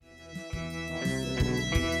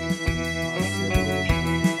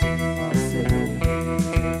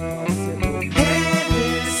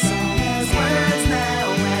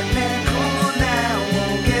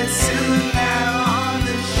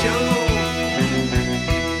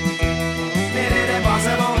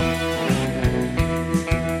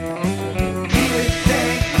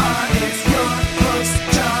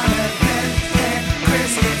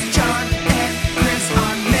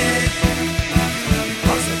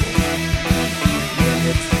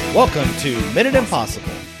Welcome to Minute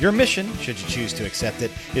Impossible. Your mission, should you choose to accept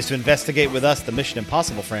it, is to investigate with us the Mission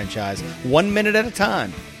Impossible franchise 1 minute at a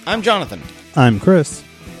time. I'm Jonathan. I'm Chris.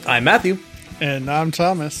 I'm Matthew. And I'm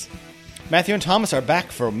Thomas. Matthew and Thomas are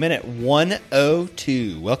back for minute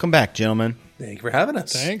 102. Welcome back, gentlemen. Thank you for having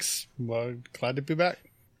us. Thanks. Well, glad to be back.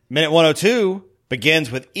 Minute 102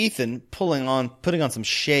 begins with Ethan putting on some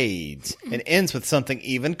shades and ends with something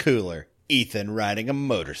even cooler. Ethan riding a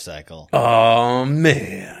motorcycle. Oh,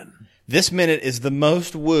 man. This minute is the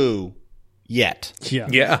most woo yet.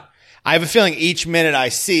 Yeah. I have a feeling each minute I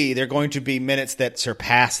see, they're going to be minutes that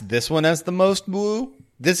surpass this one as the most woo.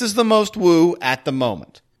 This is the most woo at the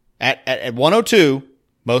moment. At 102,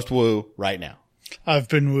 most woo right now. I've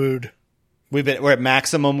been wooed. We're at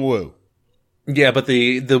maximum woo. Yeah, but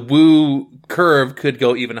the woo curve could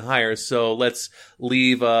go even higher, so let's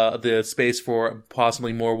leave the space for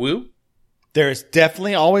possibly more woo. There's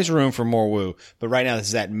definitely always room for more woo, but right now this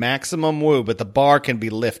is at maximum woo, but the bar can be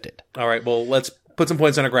lifted. All right, well, let's put some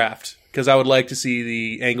points on a graph, because I would like to see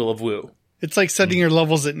the angle of woo. It's like setting your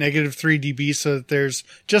levels at negative 3 dB so that there's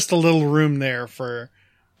just a little room there for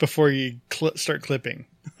before you start clipping.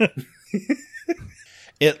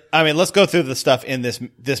 Let's go through the stuff in this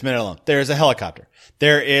minute alone. There's a helicopter.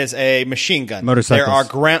 There is a machine gun. Motorcycles. There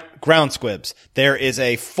are ground squibs. There is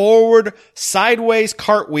a forward sideways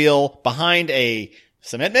cartwheel behind a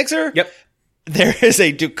cement mixer. Yep. There is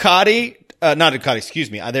a There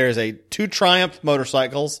is a 2 Triumph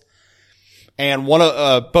motorcycles, and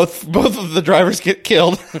both of the drivers get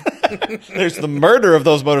killed. There's the murder of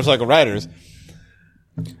those motorcycle riders.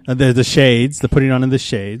 There's the shades, the putting on of the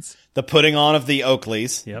shades. The putting on of the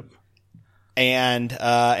Oakleys. Yep. And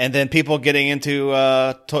then people getting into 2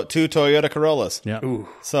 Toyota Corollas. Yep. Ooh.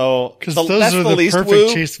 Because those that's are the the least perfect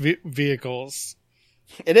woo. chase vehicles.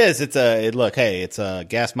 It is. It's a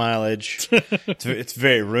gas mileage. it's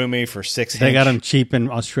very roomy for 6 They inch. got them cheap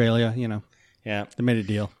in Australia, Yeah. They made a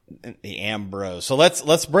deal. The Ambrose. So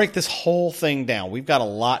let's break this whole thing down. We've got a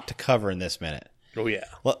lot to cover in this minute. Oh, yeah.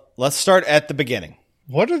 Let's start at the beginning.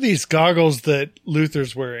 What are these goggles that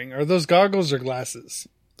Luther's wearing? Are those goggles or glasses?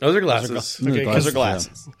 Those are glasses. Okay, Those are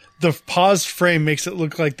glasses. The paused frame makes it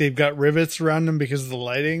look like they've got rivets around them because of the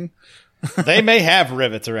lighting. They may have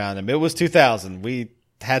rivets around them. It was 2000. We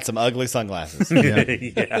had some ugly sunglasses.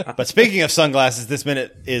 Yeah. But speaking of sunglasses, this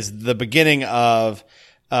minute is the beginning of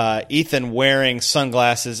Ethan wearing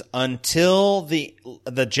sunglasses until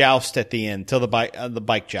the joust at the end, till the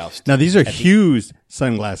bike joust. Now, these are Hughes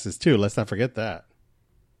sunglasses, too. Let's not forget that.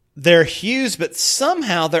 They're Hughes, but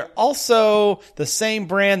somehow they're also the same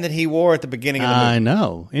brand that he wore at the beginning of the movie. I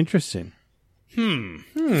know. Interesting. Maybe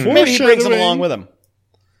he brings them along with him.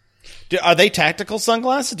 Are they tactical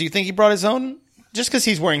sunglasses? Do you think he brought his own? Just because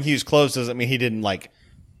he's wearing Hughes clothes doesn't mean he didn't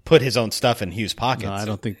put his own stuff in Hughes pockets. No, I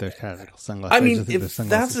don't think they're tactical sunglasses. I mean, if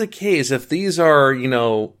that's the case, if these are, at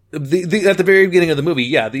the very beginning of the movie,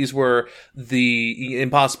 yeah, these were the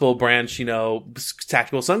Impossible branch,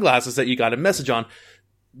 tactical sunglasses that you got a message on.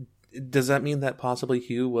 Does that mean that possibly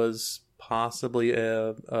Hugh was possibly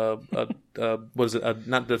a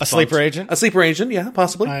sleeper agent? A sleeper agent, yeah,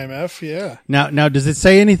 possibly. IMF, yeah. Now, does it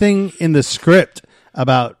say anything in the script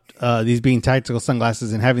about these being tactical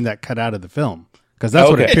sunglasses and having that cut out of the film? Because that's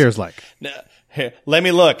what it appears like. No, here, let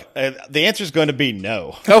me look. The answer is going to be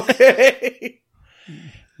no. Okay.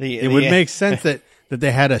 It would make sense that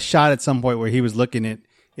they had a shot at some point where he was looking at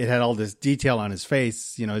it, had all this detail on his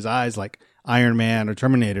face, his eyes like Iron Man or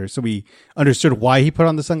Terminator. So we understood why he put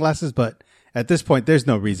on the sunglasses, but at this point, there's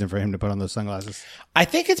no reason for him to put on those sunglasses. I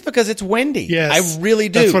think it's because it's windy. Yes, I really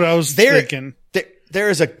do. That's what I was thinking. There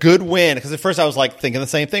is a good wind, because at first I was thinking the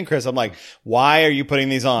same thing, Chris. I'm like, why are you putting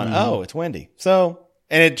these on? Mm-hmm. Oh, it's windy. So,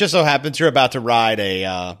 and it just so happens you're about to ride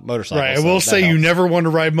a motorcycle. Right. I will say you never want to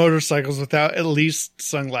ride motorcycles without at least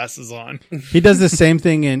sunglasses on. He does the same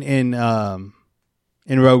thing in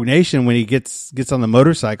Rogue Nation. When he gets on the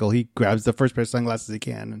motorcycle, he grabs the first pair of sunglasses he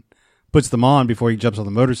can and puts them on before he jumps on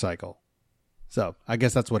the motorcycle. So I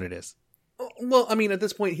guess that's what it is. Well, I mean, at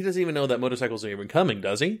this point, he doesn't even know that motorcycles are even coming,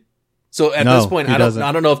 does he? So at this point, I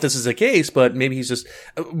don't know if this is the case, but maybe he's just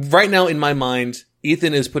right now in my mind,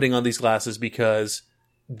 Ethan is putting on these glasses because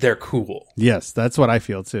they're cool. Yes, that's what I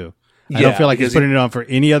feel too. I don't feel like he's putting it on for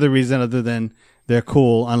any other reason other than they're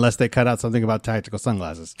cool, unless they cut out something about tactical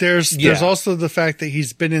sunglasses. There's also the fact that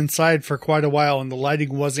he's been inside for quite a while and the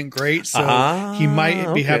lighting wasn't great, so he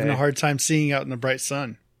might be having a hard time seeing out in the bright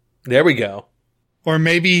sun. There we go. Or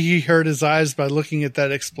maybe he hurt his eyes by looking at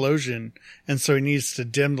that explosion, and so he needs to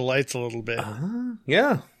dim the lights a little bit.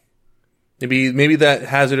 Yeah. Maybe that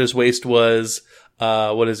hazardous waste was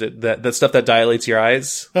what is it? That stuff that dilates your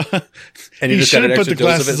eyes. And he just got should an have put extra the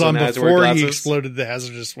dose of it, glasses so on now he has to wear before he glasses. exploded the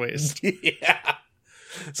hazardous waste. Yeah.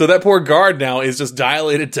 So that poor guard now is just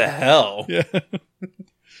dilated to hell. Yeah.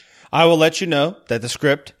 I will let you know that the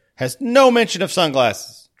script has no mention of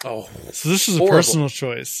sunglasses. Oh, So this is a Horrible. personal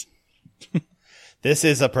choice. This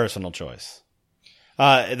is a personal choice.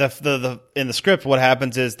 In the script, what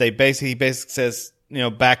happens is he basically says,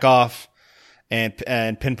 back off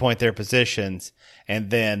and pinpoint their positions, and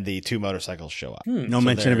then the two motorcycles show up. No So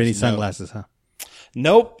mention of any there's sunglasses, huh?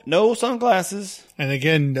 Nope, no sunglasses. And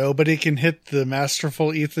again, nobody can hit the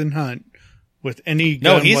masterful Ethan Hunt with any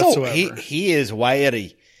No, gun whatsoever. he is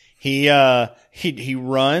wiry. He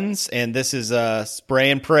runs, and this is a spray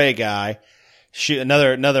and pray guy. Shoot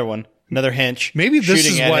another one, another hench. Maybe this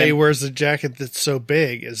shooting is at why he him. wears a jacket that's so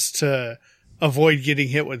big, is to avoid getting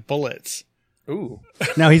hit with bullets. ooh.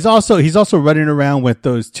 Now he's also running around with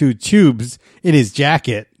those two tubes in his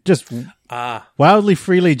jacket, just wildly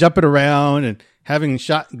freely jumping around and having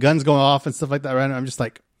guns going off and stuff like that. Right? I'm just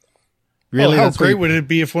like, really? How That's what great he- would it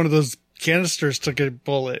be if one of those canisters took a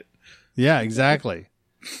bullet? Yeah, exactly.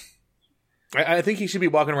 I think he should be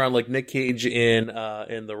walking around like Nick Cage in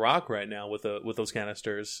The Rock right now with those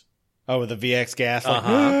canisters. Oh, with the VX gas.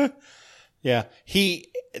 Uh-huh. Yeah.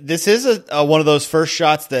 This is one of those first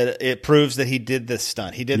shots that it proves that he did this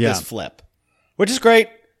stunt. He did Yeah. this flip, which is great.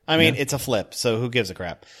 I mean, it's a flip, so who gives a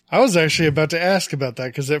crap? I was actually about to ask about that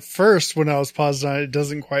because at first, when I was paused on it, it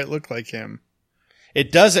doesn't quite look like him.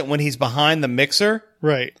 It doesn't when he's behind the mixer,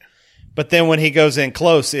 Right. but then when he goes in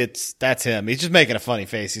close, that's him. He's just making a funny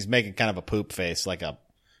face. He's making kind of a poop face, like a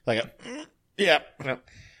yeah.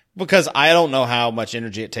 Because I don't know how much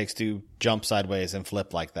energy it takes to jump sideways and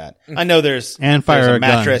flip like that. I know there's fire a a gun.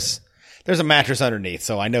 mattress. There's a mattress underneath,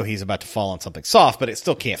 so I know he's about to fall on something soft, but it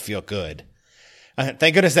still can't feel good.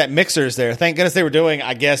 Thank goodness that mixer is there. Thank goodness they were doing,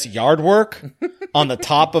 I guess, yard work on the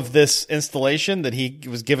top of this installation, that he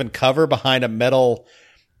was given cover behind a metal,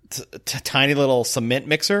 tiny little cement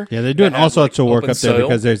mixer. Yeah, they're doing That all has, sorts like, of work open up there soil.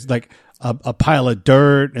 because there's like a pile of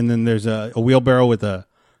dirt, and then there's a wheelbarrow with a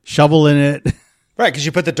shovel in it. Right, because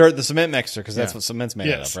you put the dirt in the cement mixer, because that's Yeah. what cement's made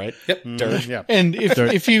Yes. out of, right? Yep. Dirt. Yeah. And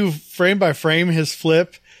if you frame by frame his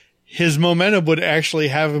flip, his momentum would actually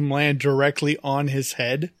have him land directly on his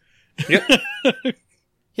head. Yep.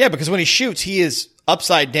 Yeah, because when he shoots, he is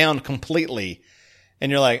upside down completely,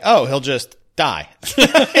 and you're like, oh, he'll just die,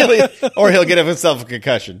 or he'll get himself a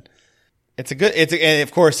concussion. And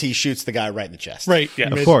of course, he shoots the guy right in the chest. Right. Yeah.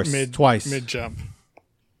 Of course, twice. Mid jump.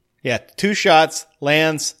 Yeah, 2 shots,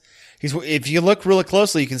 lands. If you look really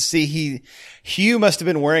closely, you can see Hugh must have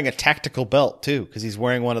been wearing a tactical belt too, because he's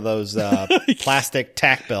wearing one of those plastic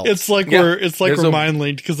tack belts. It's like Yeah. we're There's mind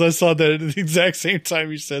linked because I saw that at the exact same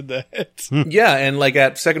time you said that. Yeah, and like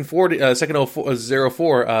at second 04,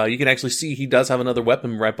 you can actually see he does have another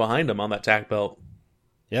weapon right behind him on that tack belt.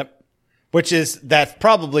 Yep. That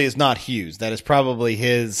probably is not Hugh's. That is probably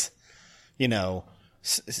his, he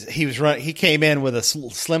came in with a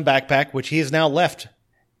slim backpack, which he has now left.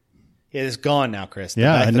 It is gone now, Chris.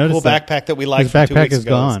 Yeah, I the noticed cool that. backpack that we liked His from 2 backpack weeks is ago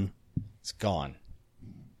gone. It's gone.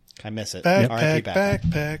 I miss it. Backpack, R.I.P.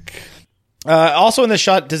 backpack. Also in this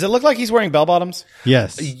shot, does it look like he's wearing bell bottoms?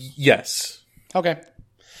 Yes, Yes. Okay.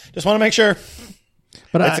 Just want to make sure.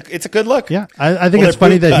 but It's a good look. yeah, I think Well, it's they're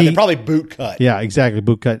funny boot that cut. he. They're probably boot cut. Yeah, exactly.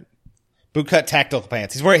 Boot cut. Boot cut tactical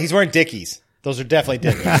pants. He's wearing Dickies. Those are definitely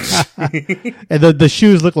Dickies. And the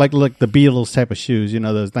shoes look like the Beatles type of shoes.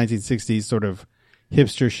 Those 1960s sort of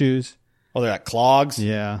hipster shoes. Oh, they're like clogs.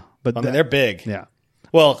 Yeah, but I mean, they're big. yeah,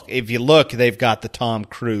 Well, if you look, they've got the Tom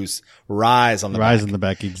Cruise rise on the rise back. in the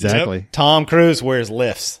back exactly. Tom Cruise wears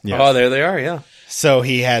lifts, Yes. Oh, there they are. Yeah. so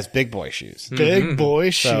he has big boy shoes. Big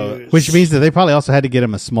boy So- shoes. Which means that they probably also had to get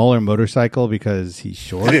him a smaller motorcycle because he's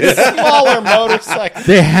short. Smaller motorcycle.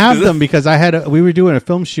 They have them because we were doing a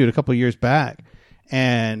film shoot a couple of years back,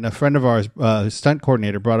 and a friend of ours, stunt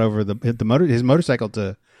coordinator, brought over his motorcycle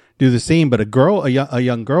to do the scene. But a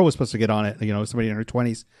young girl was supposed to get on it. Somebody in her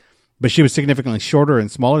 20s, but she was significantly shorter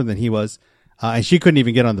and smaller than he was, and she couldn't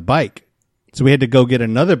even get on the bike. So we had to go get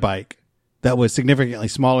another bike that was significantly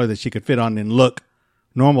smaller that she could fit on and look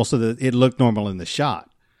normal, so that it looked normal in the shot.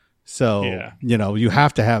 So, Yeah. you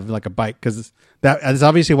have to have like a bike because that is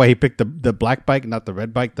obviously why he picked the black bike, not the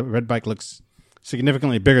red bike. The red bike looks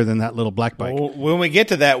significantly bigger than that little black bike. Well, when we get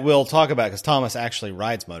to that, we'll talk about it because Thomas actually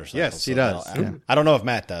rides motorcycles. Yes, he so does. I don't know if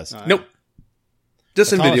Matt does. Nope.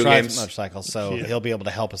 Just in Thomas video rides games. motorcycles, so Yeah. he'll be able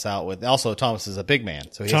to help us out with. Also, Thomas is a big man,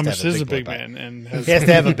 so he Thomas has to have is a boy big bike. man and has He has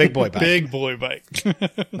to have a big boy bike, big boy bike.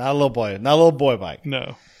 not a little boy bike.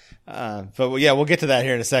 No. But yeah, we'll get to that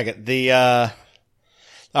here in a second. The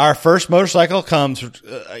Our first motorcycle comes,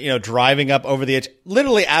 driving up over the edge,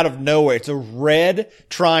 literally out of nowhere. It's a red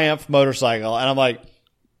Triumph motorcycle. And I'm like,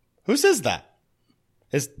 whose is that?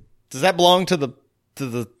 Does that belong to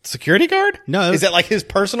the security guard? No. Is that like his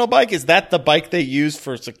personal bike? Is that the bike they used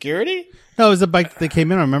for security? No, it was the bike that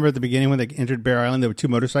came in. I remember at the beginning when they entered Bear Island, there were two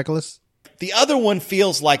motorcyclists. The other one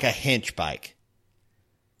feels like a hinge bike.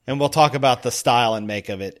 And we'll talk about the style and make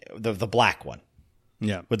of it, the black one.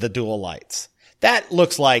 Yeah. With the dual lights. That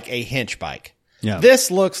looks like a hinge bike. Yeah. This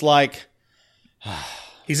looks like...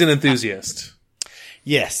 He's an enthusiast.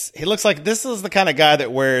 Yes. He looks like this is the kind of guy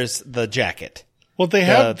that wears the jacket. Well, they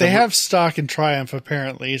have stock in Triumph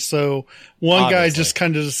apparently. So one guy just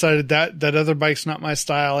kind of decided that other bike's not my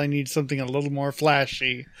style. I need something a little more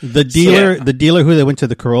flashy. The dealer who they went to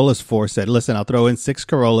the Corollas for said, "Listen, I'll throw in 6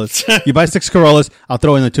 Corollas. You buy 6 Corollas, I'll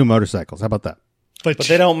throw in the 2 motorcycles. How about that?" But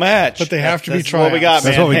they don't match. But they have to be Triumphs. Triumphs. What we got,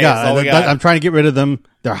 man. That's what we got. All we got. I'm trying to get rid of them.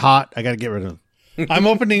 They're hot. I got to get rid of them. I'm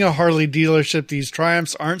opening a Harley dealership. These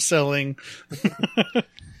Triumphs aren't selling.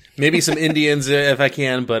 Maybe some Indians if I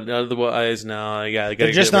can, but otherwise, no.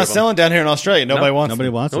 They're just not selling down here in Australia. Nobody wants them.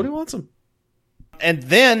 Nobody wants them. And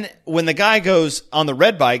then when the guy goes on the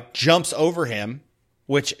red bike, jumps over him,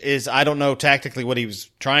 which is, I don't know tactically what he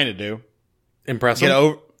was trying to do. Impress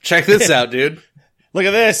him. Check this out, dude. Look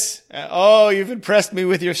at this. Oh, you've impressed me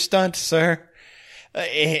with your stunt, sir.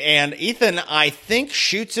 And Ethan, I think,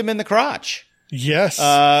 shoots him in the crotch. Yes.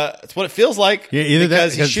 That's what it feels like. Yeah, either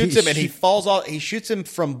because that, he shoots him and he falls off. He shoots him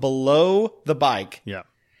from below the bike. Yeah.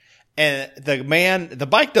 And the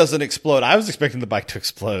bike doesn't explode. I was expecting the bike to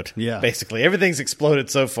explode. Yeah. Basically, everything's exploded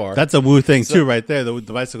so far. That's a Woo thing too, right there. The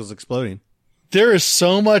bicycle's exploding. There is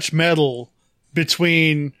so much metal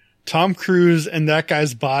between Tom Cruise and that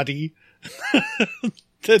guy's body.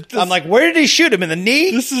 I'm like, where did he shoot him in the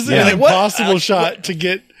knee? This is an impossible shot to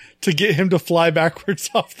get him to fly backwards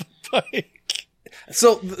off the bike.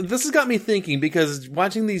 So this has got me thinking, because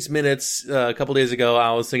watching these minutes a couple days ago,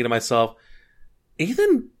 I was thinking to myself,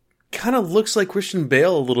 Ethan kind of looks like Christian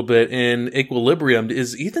Bale a little bit in Equilibrium.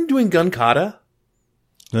 Is Ethan doing gun kata?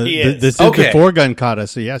 This is before gun kata,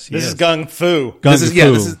 so yes, this is gung fu.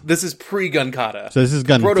 This is pre gun kata. So this is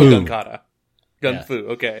gun proto fu. gun kata. Gun fu.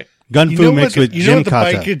 Okay. Gun fu mixed with you know what the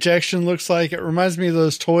kata. bike ejection looks like? It reminds me of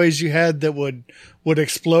those toys you had that would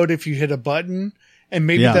explode if you hit a button. And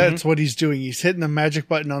maybe that's what he's doing. He's hitting the magic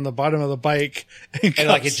button on the bottom of the bike and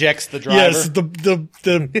like ejects the driver. Yes,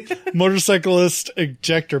 the motorcyclist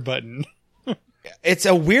ejector button. It's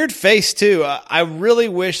a weird face too. I really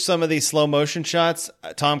wish some of these slow motion shots,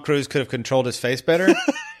 Tom Cruise could have controlled his face better.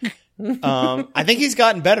 I think he's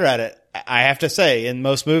gotten better at it. I have to say, in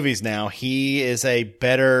most movies now, he is a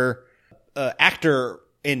better actor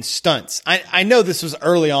in stunts. I know this was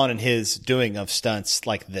early on in his doing of stunts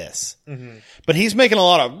like this, but he's making a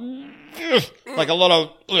lot of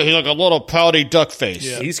pouty duck face.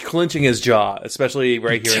 Yeah. He's clenching his jaw, especially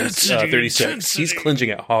right here in 36. He's clenching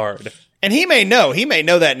it hard. And he may know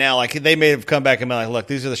that now. Like, they may have come back and been like, look,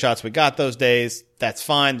 these are the shots we got those days. That's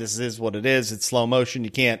fine. This is what it is. It's slow motion.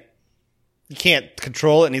 You can't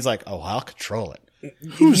control it. And he's like, oh, I'll control it.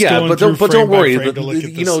 But don't worry.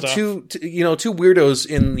 Two weirdos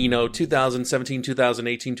in 2017,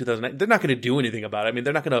 2018, 2009. They're not going to do anything about it. I mean,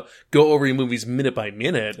 they're not going to go over your movies minute by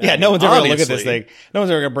minute. Yeah, no one's ever going to look at this thing. No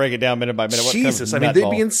one's ever going to break it down minute by minute. Jesus, I mean,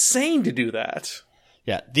 they'd be insane to do that.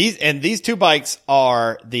 Yeah, these two bikes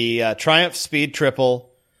are the Triumph Speed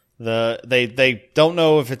Triple. They don't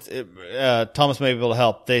know if it's Thomas may be able to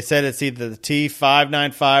help. They said it's either the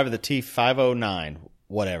T595 or the T509.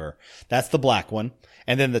 Whatever. That's the black one.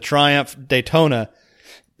 And then the Triumph Daytona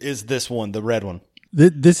is this one, the red one.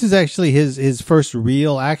 This is actually his first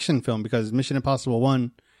real action film, because Mission Impossible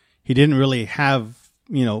 1, he didn't really have,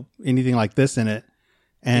 anything like this in it.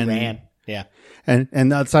 And he ran. Yeah.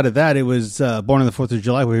 And outside of that, it was Born on the 4th of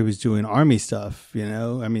July, where he was doing army stuff, being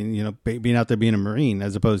out there being a Marine,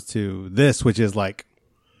 as opposed to this, which is like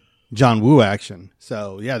John Woo action.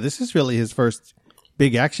 So yeah, this is really his first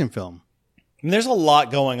big action film. And there's a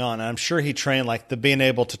lot going on. I'm sure he trained like being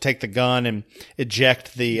able to take the gun and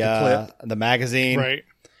eject the magazine right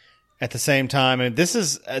at the same time. And this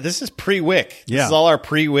is pre-Wick. This Yeah. is all our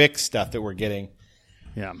pre-Wick stuff that we're getting.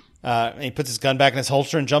 Yeah. And he puts his gun back in his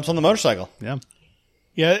holster and jumps on the motorcycle. Yeah.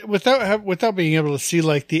 Yeah, without being able to see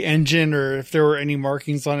like the engine or if there were any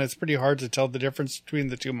markings on it, it's pretty hard to tell the difference between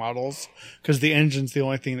the two models, because the engine's the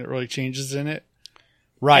only thing that really changes in it.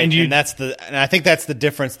 Right, and I think that's the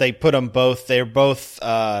difference. They put them both. They're both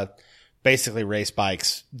basically race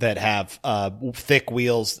bikes that have thick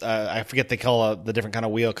wheels. I forget they call the different kind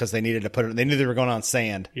of wheel because they needed to put it. They knew they were going on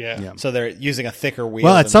sand. Yeah. So they're using a thicker wheel.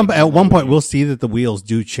 Well, at one point we'll see that the wheels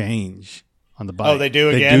do change on the bike. Oh, they do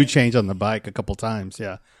again? They do change on the bike a couple times.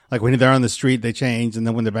 Yeah, like when they're on the street, they change, and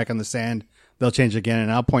then when they're back on the sand, they'll change again.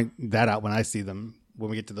 And I'll point that out when I see them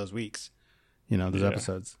when we get to those weeks. Those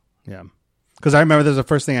episodes. Yeah, because I remember there's the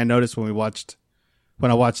first thing I noticed when I watched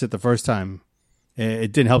it the first time.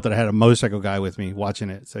 It didn't help that I had a motorcycle guy with me watching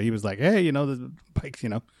it. So he was like, hey, the bikes,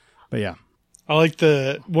 But yeah. I like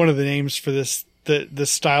one of the names for this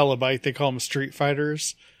style of bike. They call them street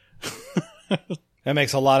fighters. That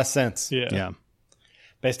makes a lot of sense. Yeah.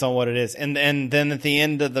 Based on what it is. And then at the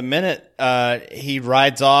end of the minute, he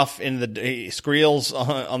rides off he squeals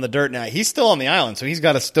on the dirt. Now, he's still on the island, so he's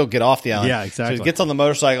got to still get off the island. Yeah, exactly. So he gets on the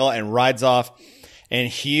motorcycle and rides off. And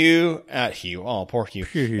poor Hugh.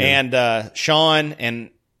 And Sean and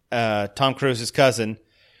Tom Cruise's cousin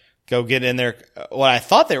go get in there. Well, I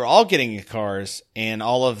thought they were all getting in cars, and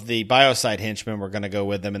all of the Biocide henchmen were going to go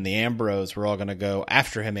with them, and the Ambrose were all going to go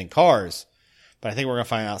after him in cars. But I think we're going to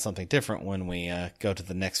find out something different when we go to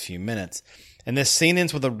the next few minutes. And this scene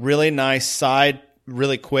ends with a really nice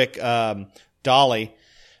really quick dolly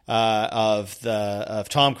of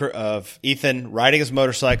Ethan riding his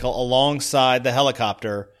motorcycle alongside the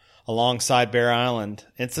helicopter alongside Bear Island.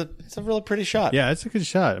 It's a really pretty shot. Yeah, it's a good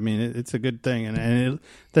shot. I mean, it's a good thing, and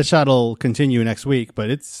that shot will continue next week. But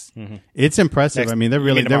it's impressive. I mean, they're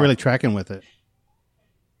really tracking with it.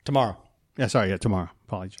 Tomorrow. Yeah, sorry. Yeah, tomorrow.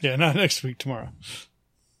 Apologies. Yeah, not next week. Tomorrow.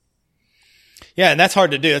 Yeah, and that's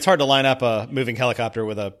hard to do. It's hard to line up a moving helicopter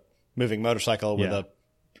with a moving motorcycle with a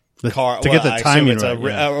car to get the timing it's right.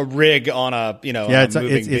 A rig on a it's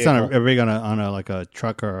on a rig on a like a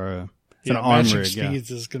truck or an arm rig.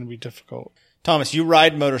 Speeds is going to be difficult. Thomas, you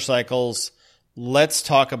ride motorcycles. Let's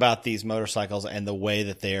talk about these motorcycles and the way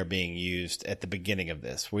that they are being used at the beginning of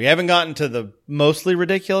this. We haven't gotten to the mostly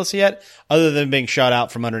ridiculous yet, other than being shot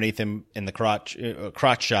out from underneath him in the crotch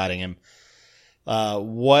shotting him.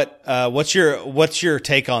 What's your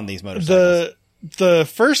take on these motorcycles? The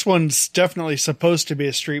first one's definitely supposed to be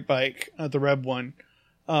a street bike, the Reb one.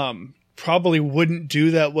 Probably wouldn't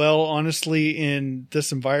do that well, honestly, in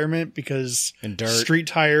this environment because street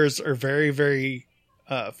tires are very, very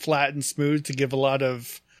flat and smooth to give a lot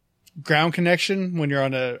of ground connection when you're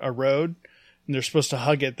on a road, and they're supposed to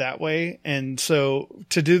hug it that way. And so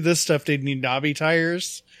to do this stuff, they'd need knobby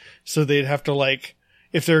tires. So they'd have to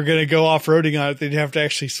if they're going to go off-roading on it, they'd have to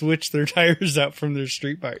actually switch their tires out from their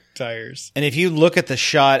street bike tires. And if you look at the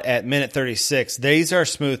shot at minute 36, these are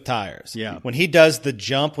smooth tires. Yeah. When he does the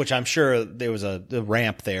jump, which I'm sure there was a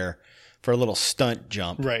ramp there for a little stunt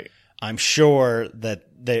jump. Right. I'm sure that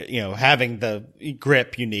having the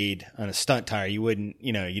grip you need on a stunt tire, you wouldn't,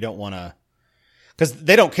 you don't want to, because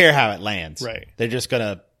they don't care how it lands. Right. They're just going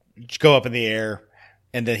to go up in the air,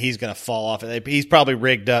 and then he's going to fall off. He's probably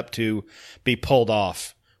rigged up to be pulled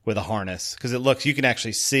off with a harness, because you can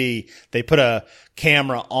actually see they put a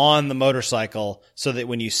camera on the motorcycle so that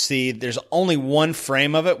when you see, there's only one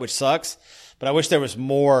frame of it, which sucks, but I wish there was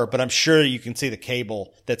more, but I'm sure you can see the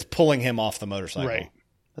cable that's pulling him off the motorcycle. Right.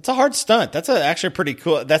 That's a hard stunt. That's actually pretty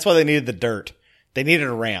cool. That's why they needed the dirt. They needed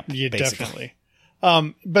a ramp. Yeah, basically.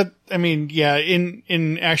 Definitely. But I mean, yeah,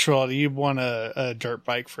 in actuality, you'd want a dirt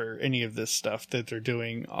bike for any of this stuff that they're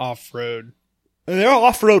doing off road. They're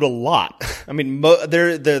off road a lot. I mean,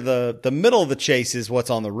 they're the middle of the chase is what's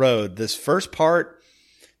on the road. This first part,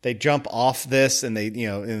 they jump off this and they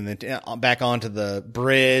and then back onto the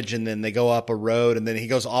bridge, and then they go up a road, and then he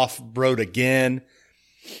goes off road again,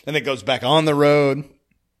 and it goes back on the road.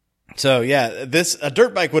 So yeah, a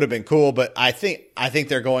dirt bike would have been cool, but I think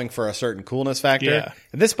they're going for a certain coolness factor. Yeah.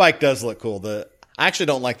 And this bike does look cool. I actually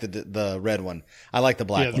don't like the red one. I like the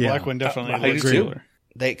black one. The black one definitely looks do too. cooler.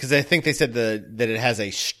 Because I think they said that it has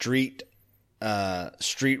a street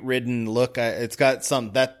ridden look. It's got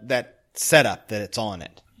some that setup that it's on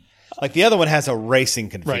it. Like the other one has a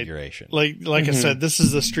racing configuration. Right. Like I said, this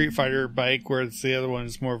is a Street Fighter bike, whereas the other one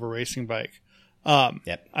is more of a racing bike.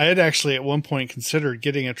 Yep. I had actually at one point considered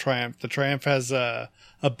getting a Triumph. The Triumph has a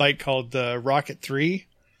bike called the Rocket 3.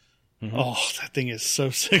 Mm-hmm. Oh, that thing is so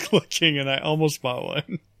sick looking, and I almost bought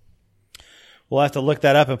one. We'll have to look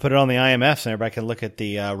that up and put it on the IMF so everybody can look at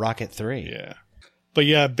the Rocket 3. Yeah. But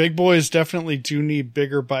yeah, big boys definitely do need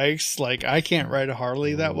bigger bikes. Like I can't ride a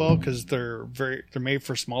Harley that well because they're made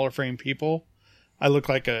for smaller frame people. I look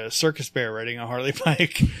like a circus bear riding a Harley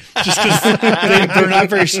bike just because they're not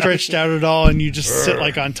very stretched out at all, and you just sit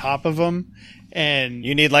on top of them. And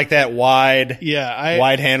you need like that wide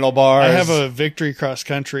handlebars. I have a Victory cross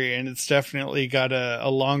country, and it's definitely got a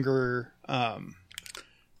longer. I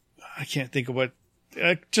can't think of what.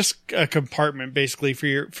 Just a compartment basically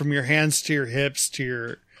from your hands to your hips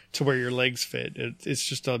to where your legs fit. It's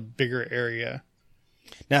just a bigger area.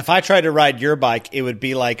 Now, if I tried to ride your bike, it would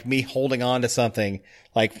be like me holding on to something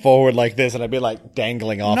like forward like this, and I'd be like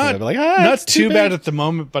dangling off. I'd be like, not too bad at the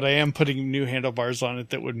moment, but I am putting new handlebars on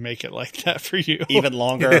it that would make it like that for you. Even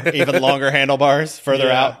longer handlebars further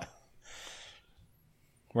out.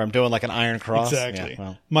 Where I'm doing like an iron cross. Exactly.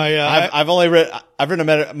 Yeah, well, I've ridden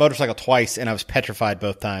a motorcycle twice, and I was petrified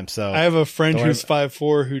both times. So I have a friend who's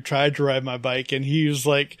 5'4" who tried to ride my bike, and he was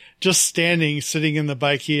like just sitting in the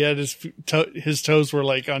bike. He had his toes were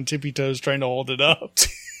like on tippy toes trying to hold it up.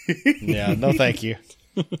 Yeah, no, thank you.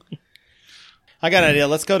 I got an idea.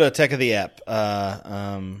 Let's go to Tech of the Ep.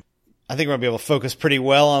 I think we're gonna be able to focus pretty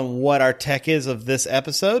well on what our tech is of this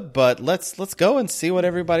episode, but let's go and see what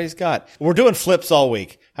everybody's got. We're doing flips all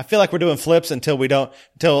week. I feel like we're doing flips until we have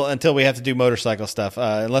to do motorcycle stuff,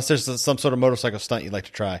 unless there's some sort of motorcycle stunt you'd like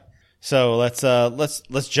to try. So let's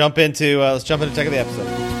jump into Tech of the Episode.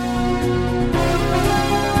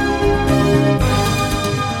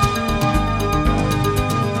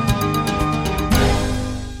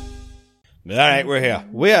 All right, we're here.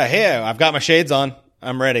 We are here. I've got my shades on.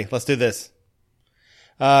 I'm ready. Let's do this.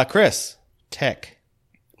 Chris, tech.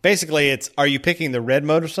 Basically, it's, are you picking the red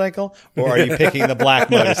motorcycle or are you picking the black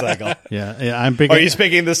motorcycle? Yeah, I'm picking. Or are you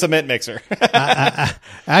picking the cement mixer?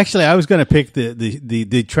 Actually, I was going to pick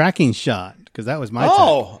the tracking shot because that was my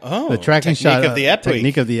the tracking shot of the Ep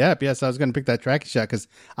technique of the Ep. Yes, I was going to pick that tracking shot because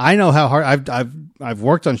I know how hard I've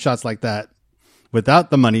worked on shots like that without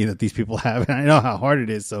the money that these people have, and I know how hard it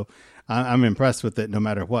is. So I'm impressed with it no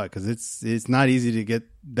matter what, because it's not easy to get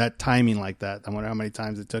that timing like that. I wonder how many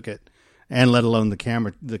times it took it, and let alone the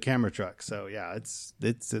camera truck. So yeah,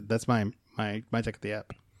 that's my tech of the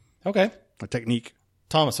Ep. Okay, my technique.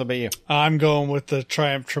 Thomas, what about you? I'm going with the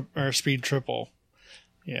Triumph Speed Triple.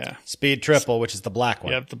 Yeah, Speed Triple, which is the black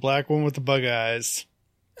one. Yep, the black one with the bug eyes.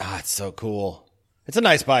 Ah, it's so cool. It's a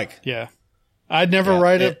nice bike. Yeah. I'd never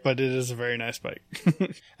ride it, but it is a very nice bike.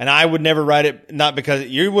 And I would never ride it, not because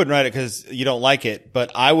you wouldn't ride it because you don't like it, but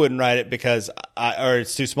I wouldn't ride it because or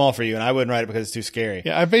it's too small for you, and I wouldn't ride it because it's too scary.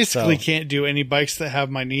 Yeah, I basically can't do any bikes that have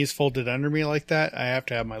my knees folded under me like that. I have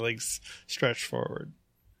to have my legs stretched forward.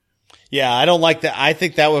 Yeah, I don't like that. I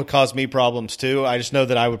think that would cause me problems too. I just know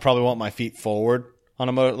that I would probably want my feet forward on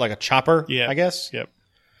a motor, like a chopper, I guess. Yep.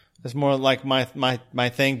 It's more like my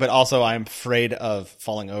thing, but also I'm afraid of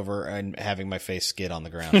falling over and having my face skid on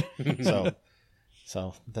the ground.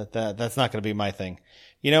 so that's not going to be my thing.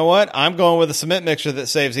 You know what? I'm going with a cement mixer that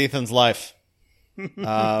saves Ethan's life.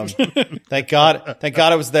 Thank God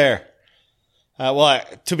it was there.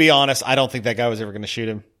 To be honest, I don't think that guy was ever going to shoot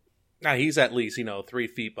him. Nah, he's at least 3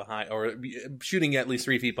 feet behind, or shooting at least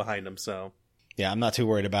 3 feet behind him. So. Yeah, I'm not too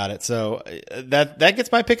worried about it. So that gets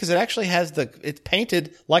my pick because it actually has it's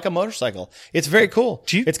painted like a motorcycle. It's very cool.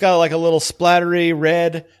 It's got like a little splattery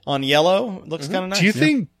red on yellow. It looks kind of nice. Do you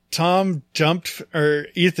think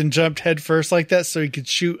Ethan jumped head first like that so he could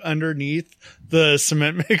shoot underneath the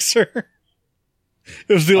cement mixer?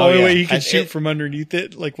 It was the only way he could shoot from underneath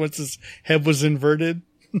it, like once his head was inverted.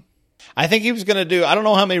 I think he was going to do, I don't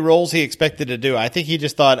know how many rolls he expected to do. I think he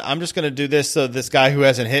just thought, I'm just going to do this so this guy who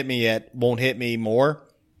hasn't hit me yet won't hit me more.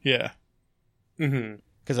 Yeah. Mm-hmm.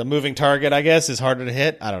 Because a moving target, I guess, is harder to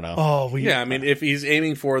hit. I don't know. I mean, if he's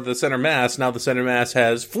aiming for the center mass, now the center mass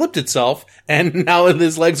has flipped itself, and now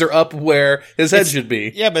his legs are up where his head should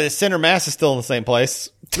be. Yeah, but his center mass is still in the same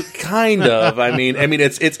place. Kind of. I mean,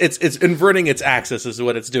 it's inverting its axis is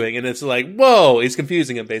what it's doing, and it's like, whoa, he's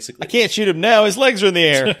confusing him basically. I can't shoot him now. His legs are in the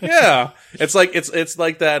air. Yeah, it's like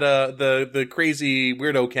that the crazy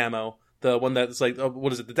weirdo camo, the one that's like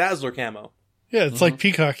what is it, the Dazzler camo? Yeah, it's like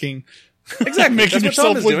peacocking. Exactly, making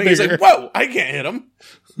yourself look bigger. He's like, whoa, I can't hit him.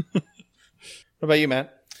 What about you,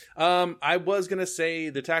 Matt? I was gonna say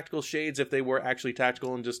the tactical shades if they were actually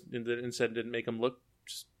tactical and instead didn't make them look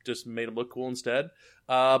just made them look cool instead.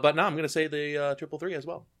 But no, I'm gonna say the 333 as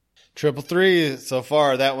well. 333 so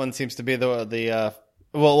far. That one seems to be the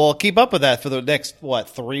we'll keep up with that for the next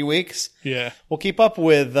 3 weeks. Yeah, we'll keep up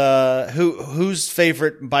with whose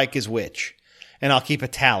favorite bike is which, and I'll keep a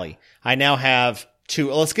tally. I now have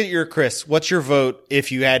 2. Let's get your Chris. What's your vote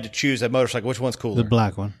if you had to choose a motorcycle? Which one's cooler? The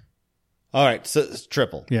black one. All right, so it's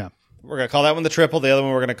triple. Yeah, we're gonna call that one the triple. The other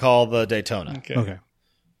one we're gonna call the Daytona. Okay.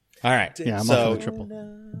 All right. Yeah, I'm off for the triple.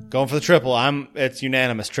 Going for the triple. It's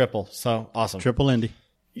unanimous triple. So awesome. Triple Indy.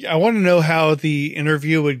 I want to know how the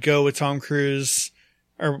interview would go with Tom Cruise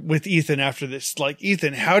or with Ethan after this. Like,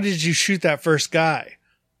 Ethan, how did you shoot that first guy?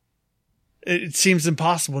 It seems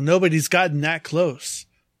impossible. Nobody's gotten that close.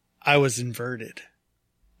 I was inverted.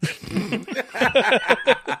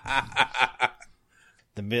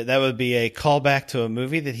 That would be a callback to a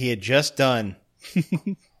movie that he had just done.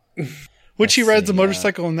 Which he rides a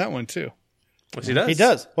motorcycle in that one too. Which he does. He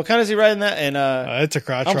does. What kind is he riding that? And it's a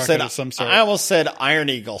crotch rocket of some sort. I almost said Iron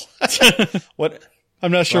Eagle. What?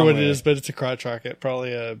 I'm not sure what it is, but it's a crotch rocket.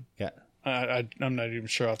 Probably Yeah. I'm not even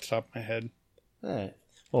sure off the top of my head. All right.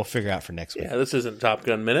 We'll figure out for next week. Yeah, this isn't Top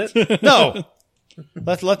Gun Minute. No.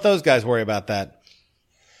 Let those guys worry about that.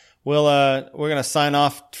 We're gonna sign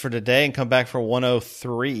off for today and come back for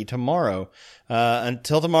 103 tomorrow.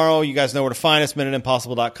 Until tomorrow, you guys know where to find us: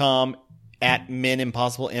 MinuteImpossible.com, at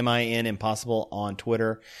MinImpossible, MIN Impossible on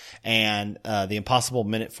Twitter, and the Impossible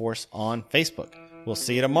Minute Force on Facebook. We'll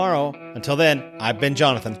see you tomorrow. Until then, I've been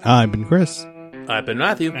Jonathan. I've been Chris. I've been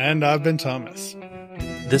Matthew. And I've been Thomas.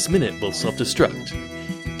 This minute will self-destruct.